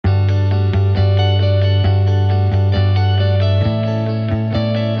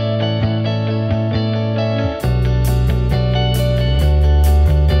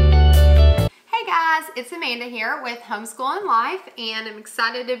Amanda here with Homeschool and Life, and I'm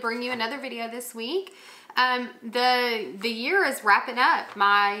excited to bring you another video this week. The year is wrapping up.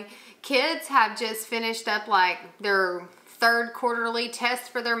 My kids have just finished up like their third quarterly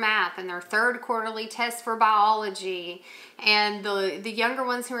test for their math and their third quarterly test for biology, and the younger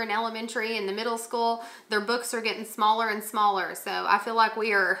ones who are in elementary and the middle school, their books are getting smaller and smaller. So I feel like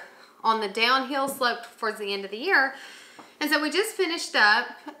we are on the downhill slope towards the end of the year. And so we just finished up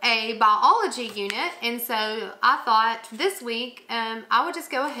a biology unit, and so I thought this week I would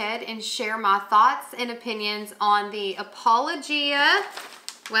just go ahead and share my thoughts and opinions on the Apologia.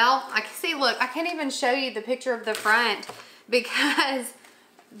 Well, I can see, look, I can't even show you the picture of the front because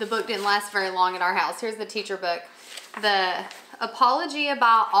the book didn't last very long at our house. Here's the teacher book, the Apologia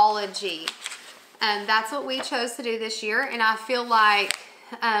Biology, and that's what we chose to do this year. And I feel like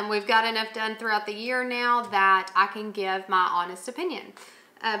we've got enough done throughout the year now that I can give my honest opinion.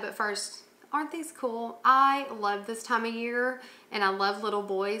 But first, aren't these cool? I love this time of year, and I love little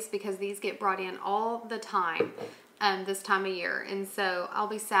boys because these get brought in all the time this time of year. And so I'll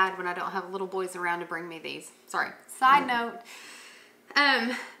be sad when I don't have little boys around to bring me these. Sorry. Side note.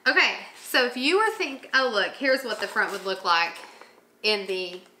 Okay, so if you were thinking, oh look, here's what the front would look like in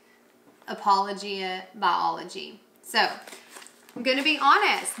the Apologia Biology. So I'm going to be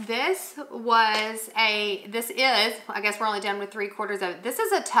honest, this is, I guess we're only done with 3/4 of it. This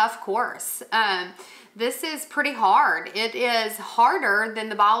is a tough course. This is pretty hard. It is harder than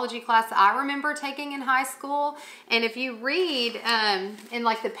the biology class I remember taking in high school. And if you read in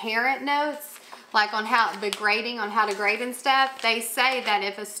like the parent notes, like on how the grading, on how to grade and stuff, they say that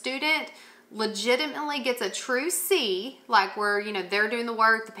if a student legitimately gets a true C, like where, you know, they're doing the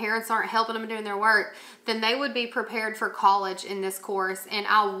work, the parents aren't helping them doing their work, then they would be prepared for college in this course. And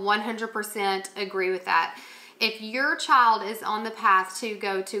I 100% agree with that. If your child is on the path to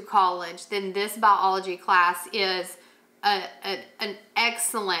go to college, then this biology class is an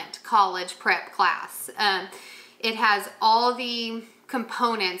excellent college prep class. It has all the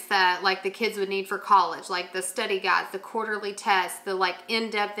components that like the kids would need for college, like the study guides, the quarterly tests, the like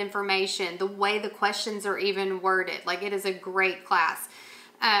in-depth information, the way the questions are even worded. Like, it is a great class.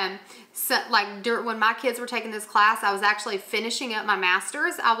 So like when my kids were taking this class, I was actually finishing up my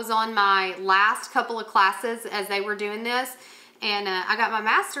master's. I was on my last couple of classes as they were doing this, and I got my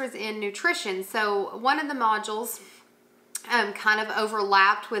master's in nutrition. So one of the modules kind of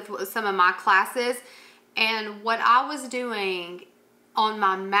overlapped with some of my classes, and what I was doing on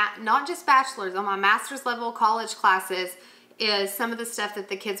my not just bachelor's, on my master's level college classes is some of the stuff that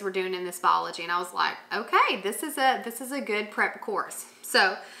the kids were doing in this biology. And I was like, okay, this is a good prep course.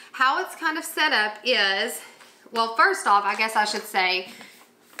 So how it's kind of set up is, well, first off, I guess I should say,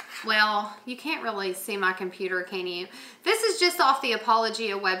 well, you can't really see my computer, can you? This is just off the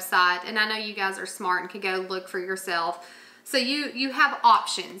Apologia website, and I know you guys are smart and could go look for yourself. So you have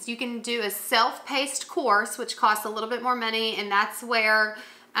options. You can do a self-paced course, which costs a little bit more money, and that's where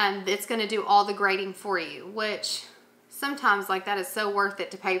it's going to do all the grading for you, which sometimes like that is so worth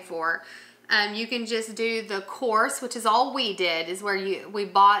it to pay for. You can just do the course, which is all we did, is where we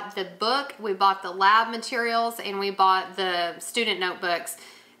bought the book, we bought the lab materials, and we bought the student notebooks,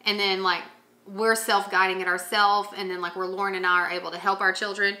 and then like we're self-guiding it ourselves, and then like Lauren and I are able to help our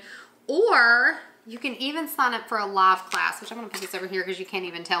children. Or you can even sign up for a live class, which I'm going to put this over here because you can't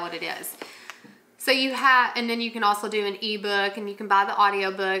even tell what it is. So you have, and then you can also do an ebook, and you can buy the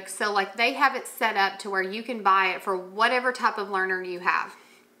audio book. So like they have it set up to where you can buy it for whatever type of learner you have.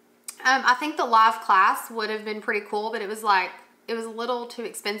 I think the live class would have been pretty cool, but it was a little too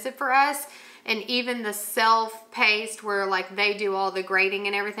expensive for us. And even the self-paced where like they do all the grading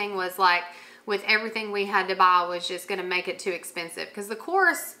and everything was like, with everything we had to buy was just going to make it too expensive. Because the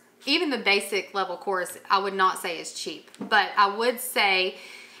course, even the basic level course, I would not say is cheap. But I would say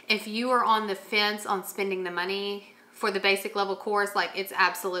if you are on the fence on spending the money for the basic level course, like it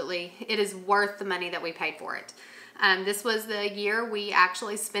is worth the money that we paid for it. This was the year we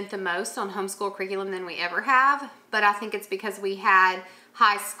actually spent the most on homeschool curriculum than we ever have. But I think it's because we had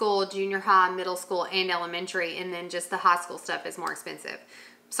high school, junior high, middle school, and elementary, and then just the high school stuff is more expensive.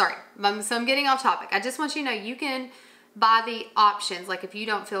 Sorry, so I'm getting off topic. I just want you to know you can buy the options, like if you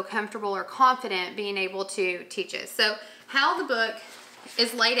don't feel comfortable or confident being able to teach it. So how the book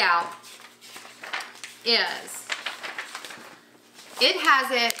is laid out is, it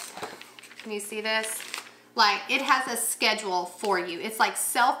has it, can you see this? Like it has a schedule for you. It's like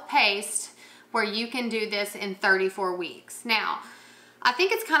self-paced where you can do this in 34 weeks. Now, I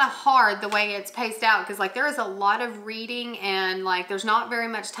think it's kind of hard the way it's paced out because like there is a lot of reading and like there's not very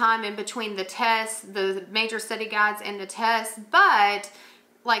much time in between the tests, the major study guides and the tests, but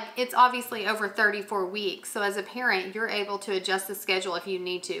like, it's obviously over 34 weeks. So as a parent, you're able to adjust the schedule if you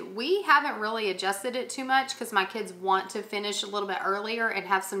need to. We haven't really adjusted it too much because my kids want to finish a little bit earlier and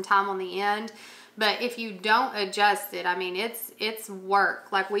have some time on the end. But if you don't adjust it, I mean, it's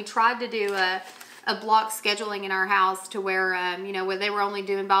work. Like, we tried to do a block scheduling in our house to where, you know, where they were only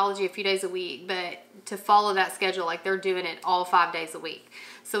doing biology a few days a week, but to follow that schedule, like, they're doing it all 5 days a week.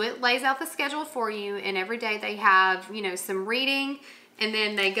 So it lays out the schedule for you, and every day they have, you know, some reading, and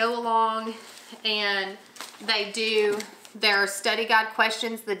then they go along and they do their study guide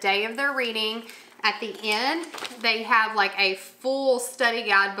questions the day of their reading. At the end, they have like a full study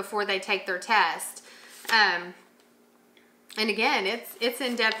guide before they take their test. And again, it's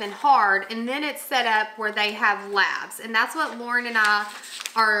in-depth and hard. And then it's set up where they have labs. And that's what Lauren and I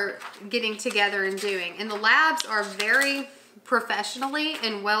are getting together and doing. And the labs are very professionally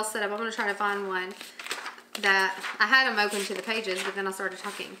and well set up. I'm going to try to find one that I had them open to the pages, but then I started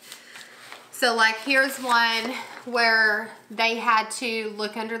talking. So like, here's one where they had to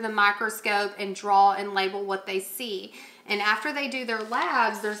look under the microscope and draw and label what they see. And after they do their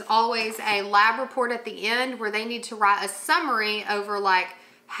labs, there's always a lab report at the end where they need to write a summary over like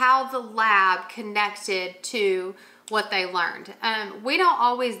how the lab connected to what they learned. We don't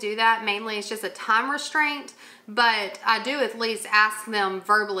always do that. Mainly it's just a time restraint, but I do at least ask them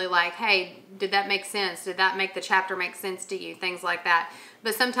verbally, like, hey, did that make sense? Did that make the chapter make sense to you? Things like that.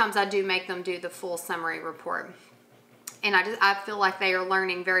 But sometimes I do make them do the full summary report. And I feel like they are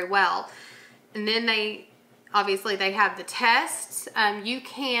learning very well. And then obviously they have the tests. You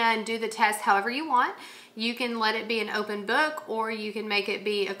can do the test however you want. You can let it be an open book, or you can make it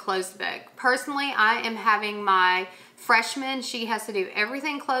be a closed book. Personally, I am having my freshman, she has to do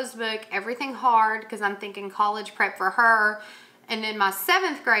everything closed book, everything hard, because I'm thinking college prep for her. And then my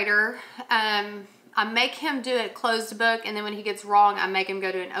 7th grader, I make him do it closed book, and then when he gets wrong, I make him go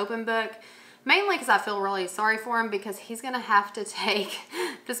to an open book. Mainly because I feel really sorry for him, because he's going to have to take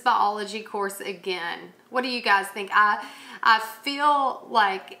this biology course again. What do you guys think? I feel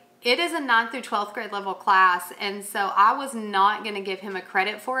like it is a 9th through 12th grade level class, and so I was not going to give him a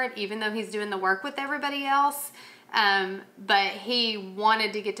credit for it, even though he's doing the work with everybody else. But he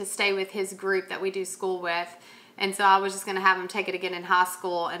wanted to get to stay with his group that we do school with, and so I was just going to have him take it again in high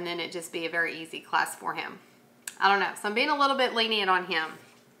school, and then it just be a very easy class for him. I don't know. So I'm being a little bit lenient on him,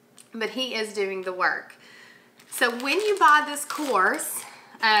 but he is doing the work. So when you buy this course,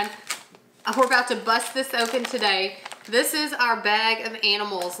 we're about to bust this open today. This is our bag of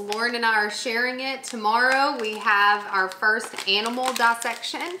animals. Lauren and I are sharing it. Tomorrow we have our first animal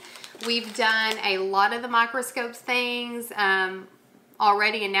dissection. We've done a lot of the microscope things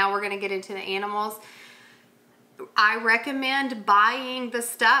already, and now we're going to get into the animals. I recommend buying the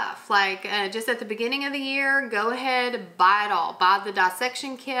stuff. Like just at the beginning of the year, go ahead, buy it all. Buy the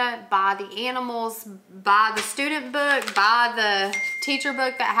dissection kit, buy the animals, buy the student book, buy the teacher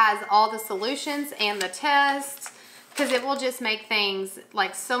book that has all the solutions and the tests, because it will just make things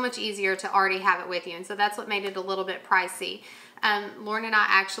like so much easier to already have it with you. And so that's what made it a little bit pricey. Lauren and I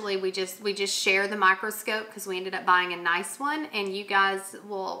actually, we just share the microscope because we ended up buying a nice one, and you guys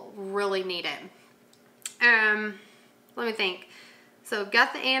will really need it. Let me think. So you've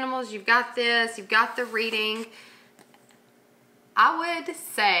got the animals, you've got this, you've got the reading. I would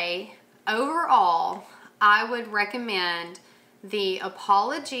say overall, I would recommend the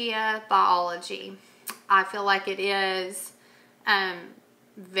Apologia Biology. I feel like it is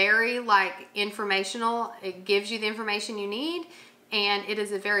very like informational. It gives you the information you need, and it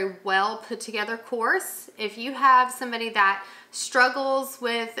is a very well put together course. If you have somebody that struggles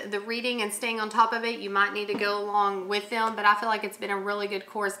with the reading and staying on top of it, you might need to go along with them, but I feel like it's been a really good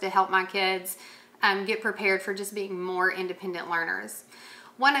course to help my kids get prepared for just being more independent learners.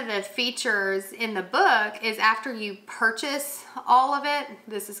 One of the features in the book is after you purchase all of it,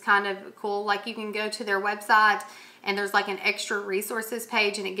 this is kind of cool, like you can go to their website and there's like an extra resources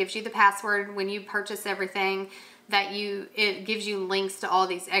page, and it gives you the password when you purchase everything. It gives you links to all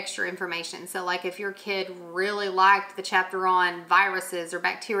these extra information. So like if your kid really liked the chapter on viruses or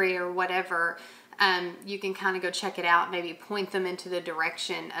bacteria or whatever, you can kind of go check it out, maybe point them into the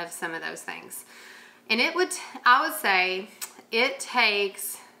direction of some of those things. And I would say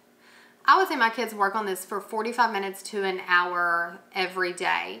my kids work on this for 45 minutes to an hour every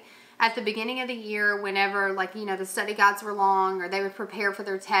day. At the beginning of the year, whenever the study guides were long or they would prepare for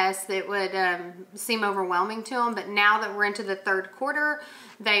their tests, it would seem overwhelming to them. But now that we're into the 3rd quarter,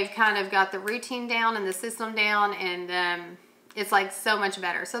 they've kind of got the routine down and the system down, and it's like so much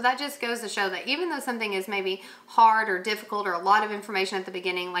better. So that just goes to show that even though something is maybe hard or difficult or a lot of information at the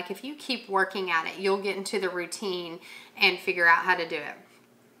beginning, like if you keep working at it, you'll get into the routine and figure out how to do it.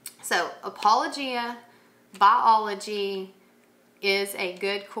 So Apologia Biology is a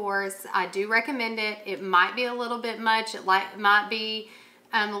good course. I do recommend it. It might be a little bit much. It might be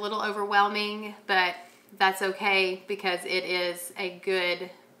a little overwhelming, but that's okay because it is a good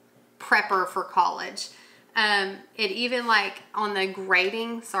prepper for college. It even like on the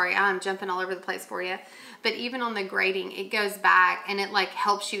grading, sorry, I'm jumping all over the place for you, but even on the grading, it goes back and it like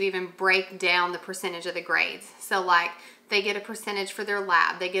helps you even break down the percentage of the grades. So like they get a percentage for their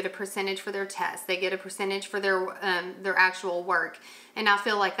lab, they get a percentage for their test, they get a percentage for their actual work. And I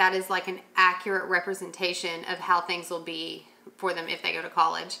feel like that is like an accurate representation of how things will be for them if they go to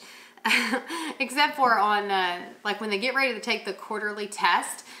college. Except for on like when they get ready to take the quarterly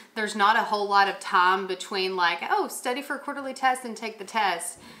test, there's not a whole lot of time between like, oh, study for a quarterly test and take the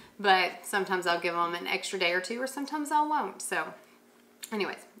test. But sometimes I'll give them an extra day or two, or sometimes I won't. So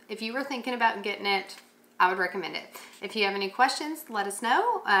anyways, if you were thinking about getting it, I would recommend it. If you have any questions, let us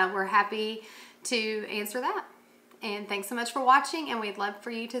know. We're happy to answer that. And thanks so much for watching, and we'd love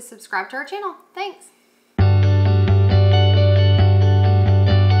for you to subscribe to our channel. Thanks.